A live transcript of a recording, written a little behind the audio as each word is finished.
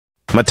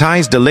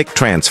Matthijs de Ligt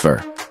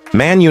transfer.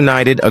 Man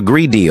United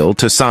agree deal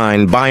to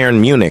sign Bayern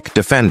Munich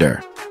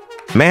defender.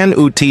 Man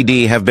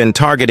Utd have been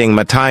targeting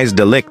Matthijs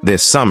de Ligt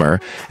this summer,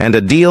 and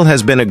a deal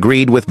has been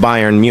agreed with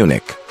Bayern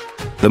Munich.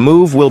 The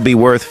move will be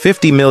worth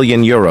 50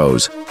 million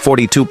euros,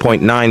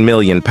 42.9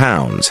 million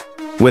pounds,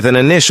 with an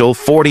initial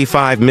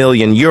 45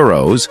 million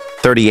euros,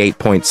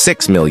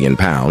 38.6 million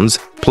pounds,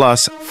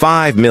 plus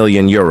 5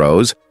 million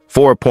euros,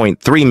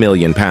 4.3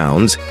 million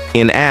pounds,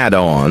 in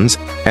add-ons,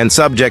 and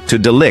subject to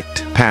De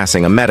Ligt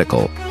passing a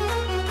medical.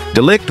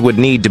 De Ligt would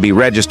need to be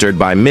registered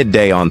by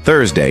midday on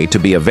Thursday to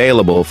be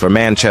available for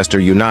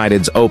Manchester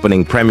United's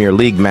opening Premier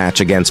League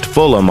match against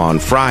Fulham on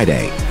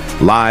Friday,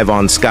 live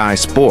on Sky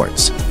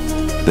Sports.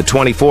 The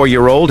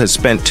 24-year-old has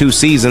spent 2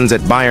 seasons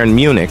at Bayern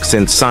Munich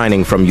since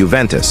signing from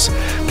Juventus,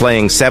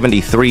 playing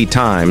 73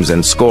 times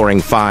and scoring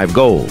 5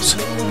 goals.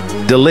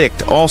 De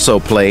Ligt also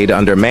played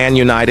under Man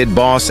United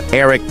boss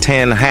Erik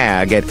ten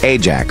Hag at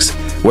Ajax,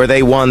 where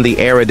they won the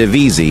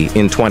Eredivisie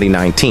in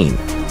 2019.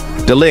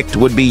 De Ligt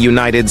would be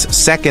United's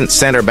second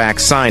centre-back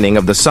signing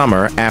of the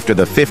summer after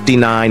the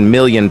 £59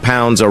 million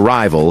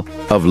arrival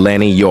of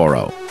Leny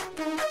Yoro.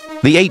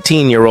 The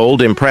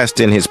 18-year-old impressed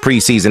in his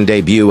preseason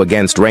debut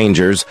against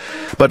Rangers,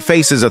 but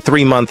faces a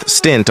 3-month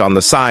stint on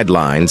the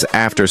sidelines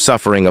after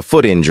suffering a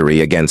foot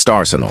injury against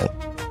Arsenal.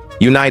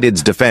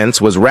 United's defense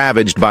was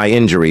ravaged by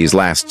injuries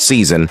last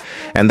season,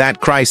 and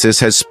that crisis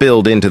has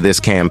spilled into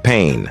this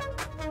campaign.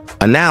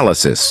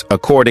 Analysis,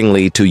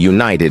 accordingly to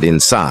United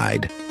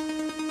Inside.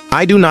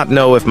 I do not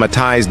know if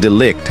Matthijs de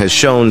Ligt has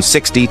shown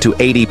 60 to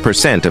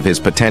 80% of his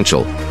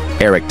potential,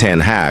 Erik ten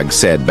Hag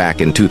said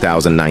back in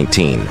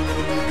 2019.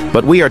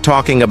 But we are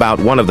talking about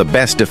one of the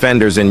best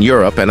defenders in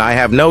Europe, and I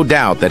have no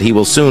doubt that he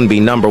will soon be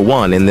number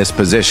 1 in this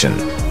position.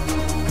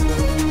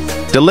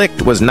 De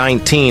Ligt was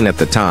 19 at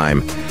the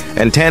time,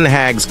 and Ten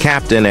Hag's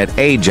captain at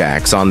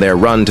Ajax on their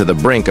run to the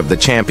brink of the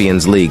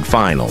Champions League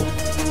final.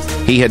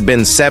 He had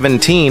been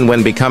 17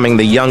 when becoming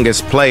the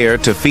youngest player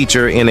to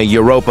feature in a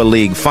Europa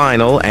League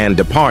final and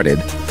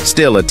departed,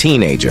 still a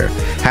teenager,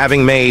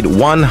 having made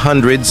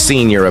 100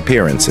 senior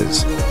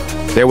appearances.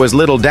 There was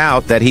little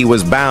doubt that he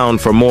was bound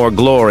for more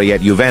glory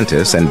at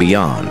Juventus and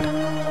beyond.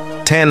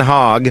 Ten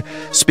Hag,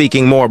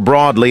 speaking more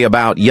broadly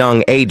about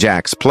young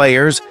Ajax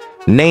players,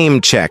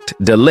 name-checked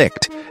De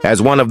Ligt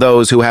as one of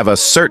those who have a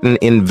certain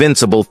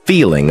invincible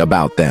feeling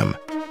about them.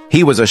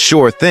 He was a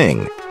sure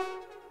thing.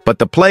 But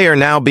the player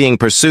now being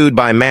pursued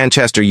by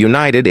Manchester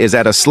United is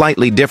at a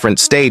slightly different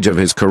stage of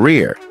his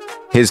career.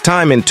 His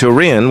time in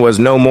Turin was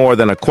no more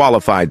than a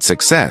qualified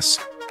success.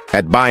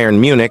 At Bayern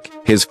Munich,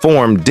 his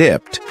form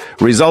dipped,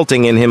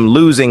 resulting in him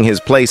losing his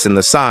place in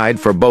the side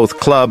for both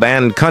club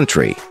and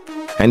country.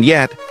 And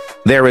yet,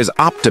 there is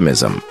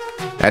optimism.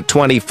 At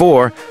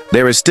 24,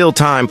 there is still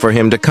time for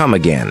him to come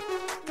again.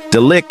 De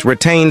Ligt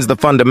retains the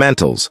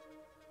fundamentals.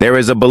 There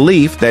is a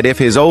belief that if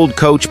his old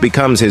coach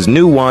becomes his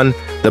new one,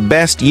 the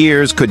best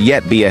years could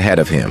yet be ahead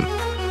of him.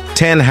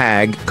 Ten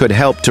Hag could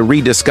help to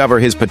rediscover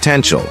his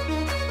potential,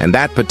 and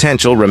that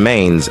potential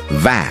remains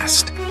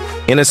vast.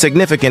 In a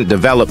significant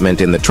development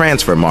in the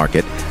transfer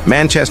market,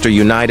 Manchester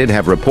United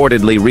have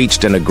reportedly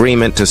reached an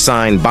agreement to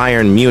sign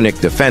Bayern Munich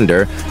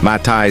defender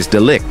Matthijs de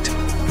Ligt.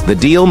 The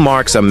deal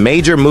marks a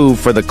major move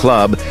for the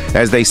club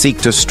as they seek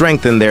to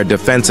strengthen their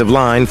defensive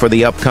line for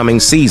the upcoming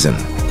season.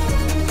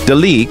 De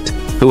Ligt,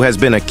 who has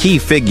been a key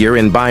figure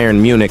in Bayern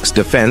Munich's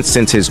defense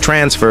since his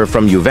transfer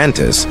from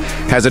Juventus,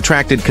 has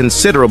attracted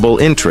considerable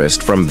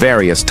interest from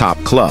various top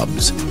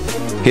clubs.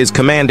 His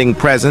commanding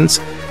presence,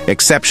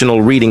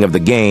 exceptional reading of the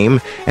game,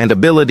 and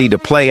ability to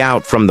play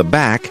out from the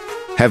back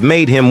have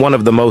made him one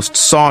of the most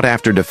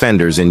sought-after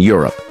defenders in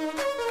Europe.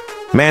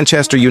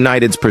 Manchester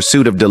United's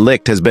pursuit of De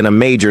Ligt has been a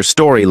major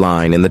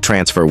storyline in the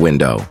transfer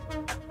window.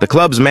 The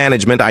club's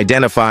management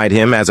identified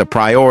him as a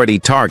priority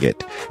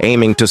target,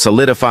 aiming to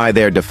solidify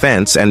their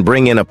defense and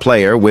bring in a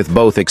player with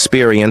both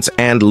experience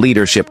and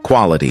leadership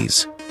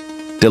qualities.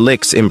 De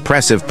Ligt's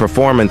impressive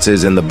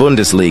performances in the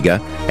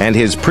Bundesliga and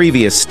his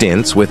previous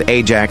stints with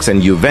Ajax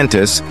and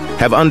Juventus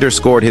have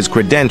underscored his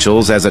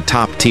credentials as a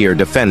top-tier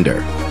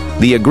defender.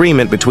 The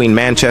agreement between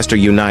Manchester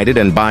United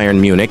and Bayern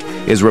Munich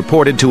is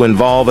reported to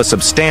involve a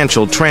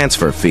substantial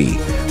transfer fee,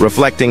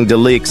 reflecting De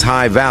Ligt's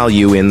high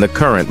value in the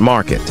current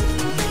market.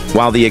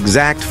 While the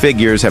exact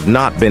figures have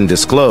not been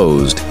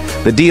disclosed,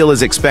 the deal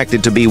is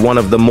expected to be one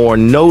of the more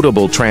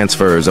notable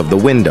transfers of the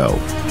window.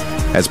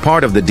 As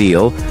part of the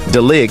deal, De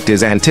Ligt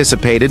is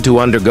anticipated to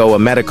undergo a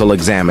medical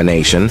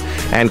examination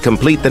and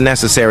complete the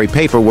necessary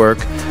paperwork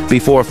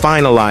before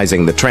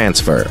finalizing the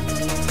transfer.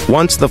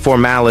 Once the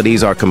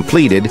formalities are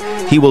completed,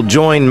 he will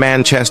join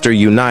Manchester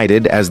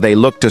United as they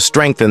look to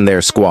strengthen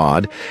their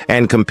squad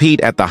and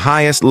compete at the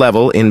highest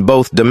level in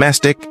both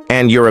domestic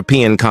and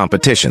European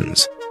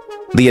competitions.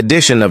 The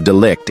addition of De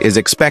Ligt is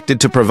expected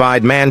to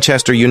provide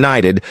Manchester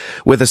United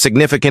with a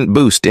significant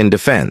boost in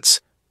defense.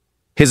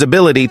 His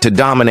ability to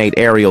dominate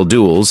aerial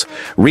duels,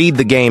 read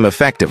the game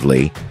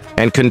effectively,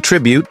 and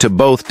contribute to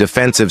both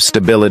defensive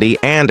stability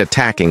and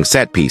attacking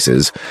set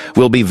pieces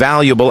will be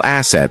valuable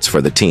assets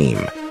for the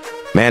team.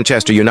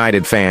 Manchester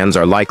United fans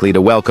are likely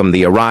to welcome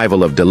the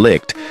arrival of De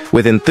Ligt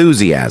with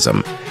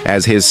enthusiasm,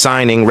 as his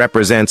signing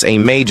represents a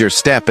major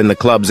step in the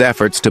club's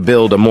efforts to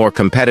build a more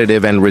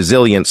competitive and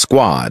resilient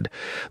squad.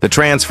 The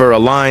transfer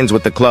aligns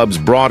with the club's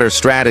broader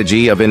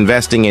strategy of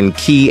investing in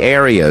key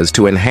areas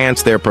to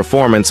enhance their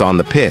performance on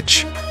the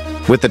pitch.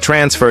 With the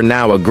transfer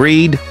now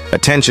agreed,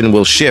 attention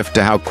will shift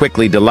to how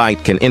quickly De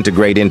Ligt can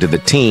integrate into the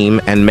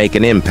team and make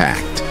an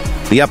impact.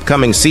 The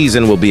upcoming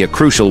season will be a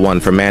crucial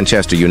one for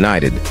Manchester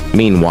United.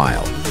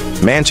 Meanwhile,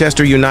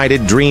 Manchester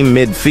United dream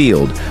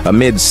midfield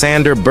amid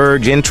Sander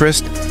Berge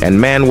interest and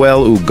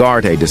Manuel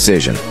Ugarte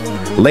decision.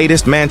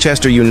 Latest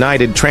Manchester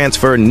United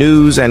transfer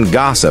news and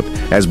gossip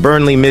as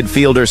Burnley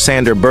midfielder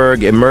Sander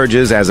Berge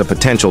emerges as a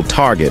potential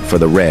target for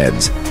the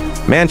Reds.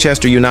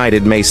 Manchester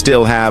United may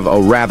still have a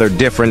rather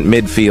different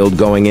midfield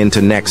going into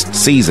next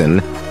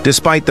season,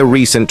 despite the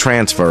recent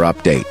transfer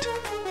update.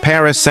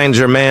 Paris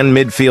Saint-Germain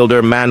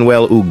midfielder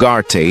Manuel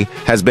Ugarte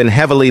has been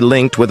heavily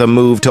linked with a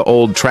move to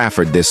Old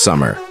Trafford this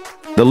summer.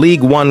 The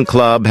League One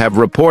club have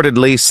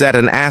reportedly set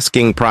an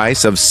asking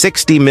price of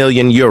 €60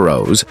 million,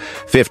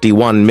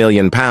 £51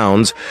 million,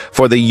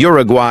 for the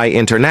Uruguay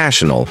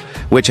international,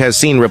 which has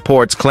seen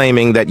reports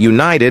claiming that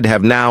United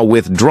have now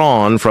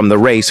withdrawn from the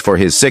race for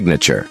his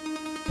signature.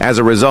 As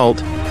a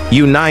result,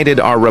 United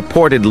are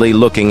reportedly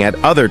looking at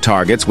other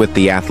targets, with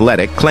The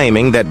Athletic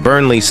claiming that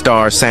Burnley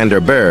star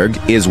Sander Berge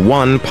is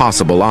one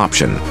possible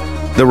option.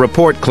 The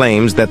report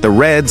claims that the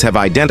Reds have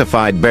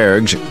identified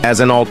Berge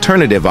as an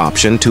alternative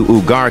option to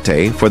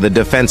Ugarte for the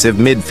defensive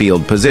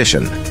midfield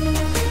position.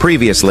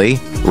 Previously,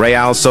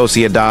 Real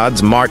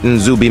Sociedad's Martin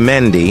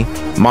Zubimendi,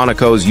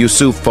 Monaco's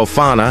Youssouf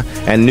Fofana,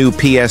 and new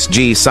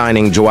PSG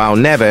signing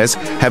João Neves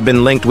have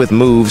been linked with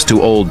moves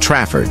to Old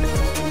Trafford.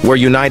 Were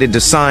United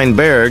to sign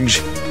Berge,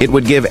 it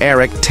would give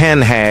Erik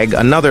ten Hag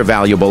another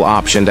valuable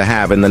option to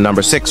have in the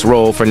number 6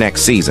 role for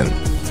next season.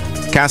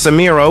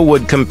 Casemiro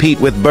would compete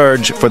with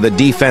Berge for the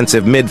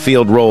defensive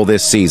midfield role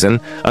this season,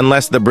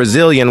 unless the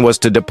Brazilian was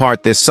to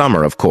depart this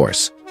summer, of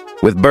course.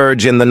 With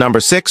Berge in the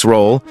number 6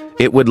 role,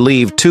 it would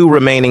leave 2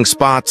 remaining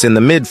spots in the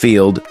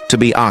midfield to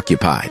be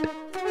occupied.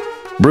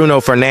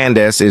 Bruno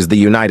Fernandes is the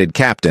United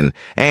captain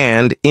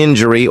and,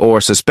 injury or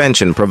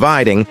suspension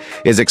providing,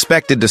 is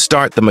expected to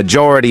start the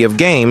majority of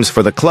games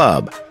for the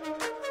club.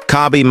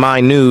 Kobbie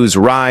Mainoo's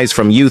rise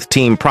from youth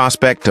team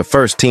prospect to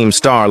first-team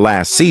star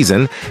last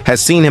season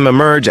has seen him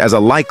emerge as a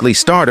likely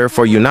starter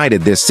for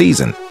United this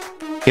season.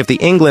 If the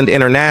England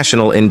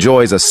international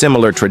enjoys a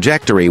similar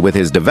trajectory with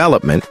his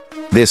development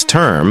this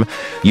term,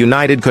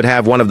 United could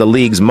have one of the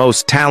league's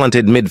most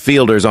talented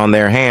midfielders on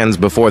their hands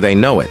before they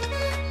know it.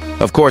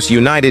 Of course,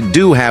 United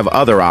do have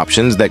other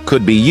options that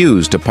could be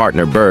used to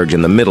partner Berge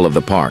in the middle of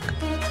the park.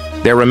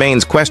 There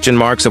remains question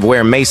marks of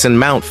where Mason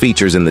Mount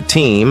features in the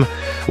team,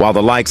 while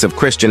the likes of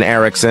Christian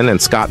Eriksen and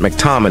Scott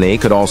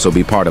McTominay could also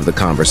be part of the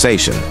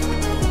conversation.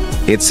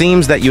 It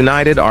seems that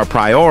United are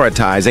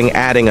prioritizing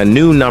adding a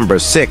new number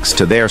 6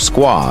 to their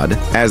squad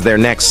as their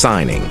next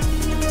signing.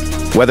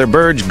 Whether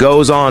Berge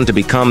goes on to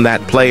become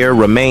that player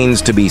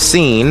remains to be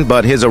seen,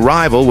 but his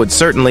arrival would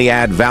certainly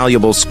add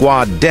valuable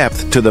squad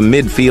depth to the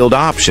midfield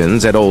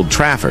options at Old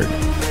Trafford.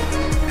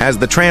 As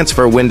the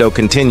transfer window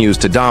continues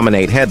to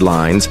dominate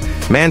headlines,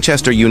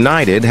 Manchester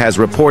United has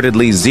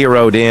reportedly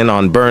zeroed in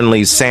on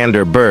Burnley's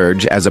Sander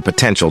Berge as a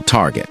potential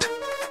target.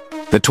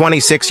 The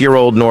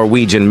 26-year-old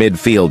Norwegian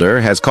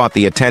midfielder has caught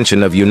the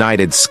attention of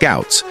United's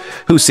scouts,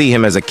 who see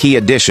him as a key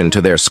addition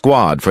to their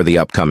squad for the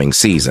upcoming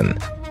season.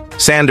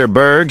 Sander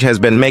Berge has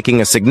been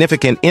making a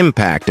significant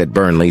impact at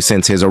Burnley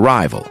since his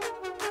arrival.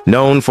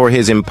 Known for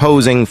his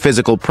imposing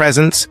physical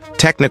presence,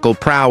 technical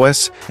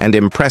prowess, and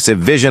impressive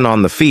vision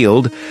on the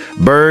field,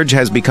 Berge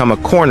has become a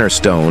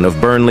cornerstone of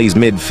Burnley's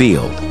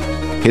midfield.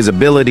 His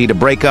ability to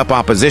break up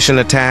opposition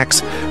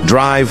attacks,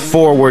 drive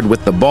forward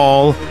with the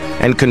ball,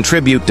 and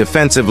contribute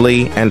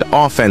defensively and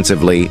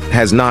offensively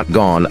has not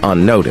gone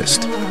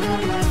unnoticed.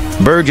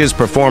 Berge's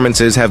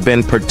performances have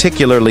been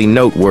particularly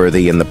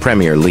noteworthy in the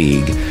Premier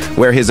League,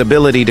 where his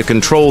ability to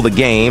control the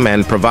game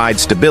and provide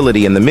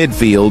stability in the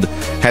midfield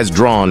has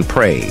drawn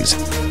praise.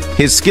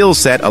 His skill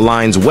set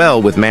aligns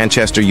well with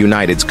Manchester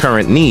United's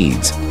current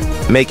needs,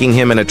 making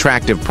him an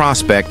attractive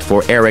prospect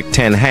for Erik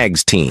ten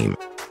Hag's team.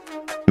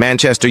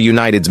 Manchester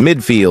United's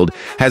midfield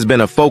has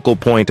been a focal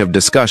point of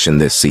discussion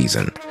this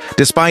season.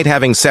 Despite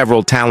having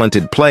several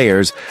talented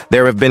players,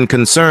 there have been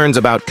concerns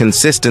about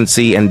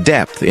consistency and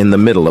depth in the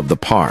middle of the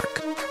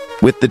park.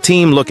 With the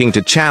team looking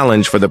to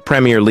challenge for the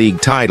Premier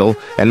League title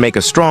and make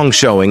a strong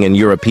showing in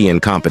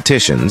European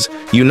competitions,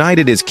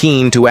 United is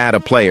keen to add a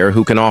player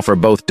who can offer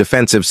both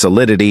defensive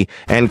solidity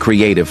and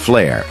creative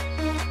flair.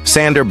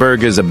 Sander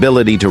Berge's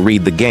ability to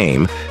read the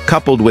game,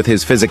 coupled with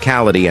his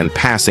physicality and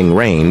passing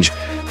range,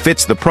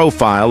 fits the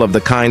profile of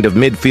the kind of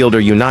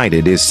midfielder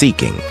United is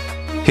seeking.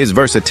 His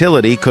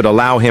versatility could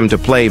allow him to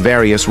play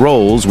various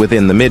roles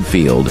within the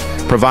midfield,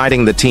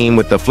 providing the team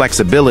with the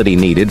flexibility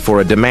needed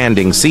for a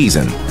demanding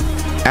season.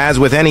 As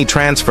with any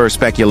transfer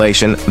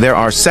speculation, there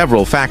are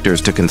several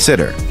factors to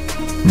consider.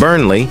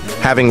 Burnley,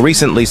 having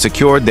recently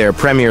secured their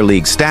Premier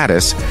League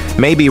status,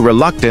 may be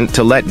reluctant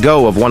to let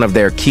go of one of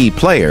their key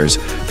players,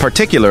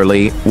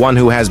 particularly one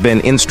who has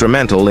been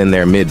instrumental in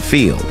their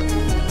midfield.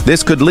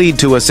 This could lead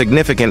to a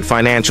significant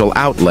financial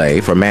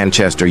outlay for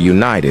Manchester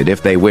United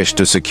if they wish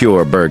to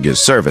secure Berge's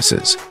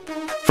services.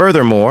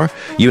 Furthermore,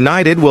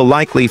 United will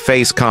likely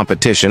face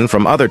competition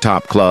from other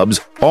top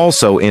clubs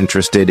also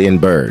interested in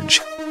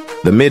Berge.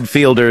 The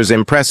midfielder's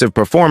impressive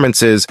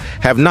performances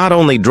have not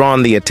only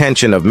drawn the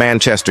attention of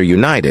Manchester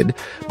United,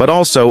 but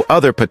also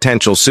other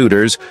potential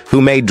suitors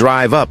who may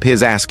drive up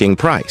his asking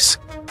price.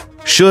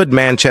 Should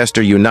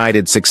Manchester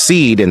United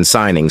succeed in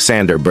signing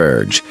Sander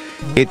Berge,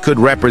 it could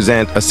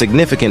represent a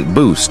significant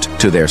boost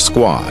to their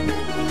squad.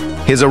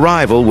 His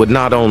arrival would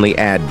not only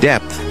add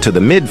depth to the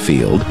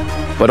midfield,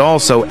 but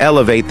also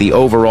elevate the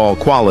overall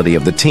quality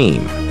of the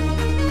team.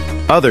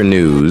 Other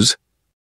news: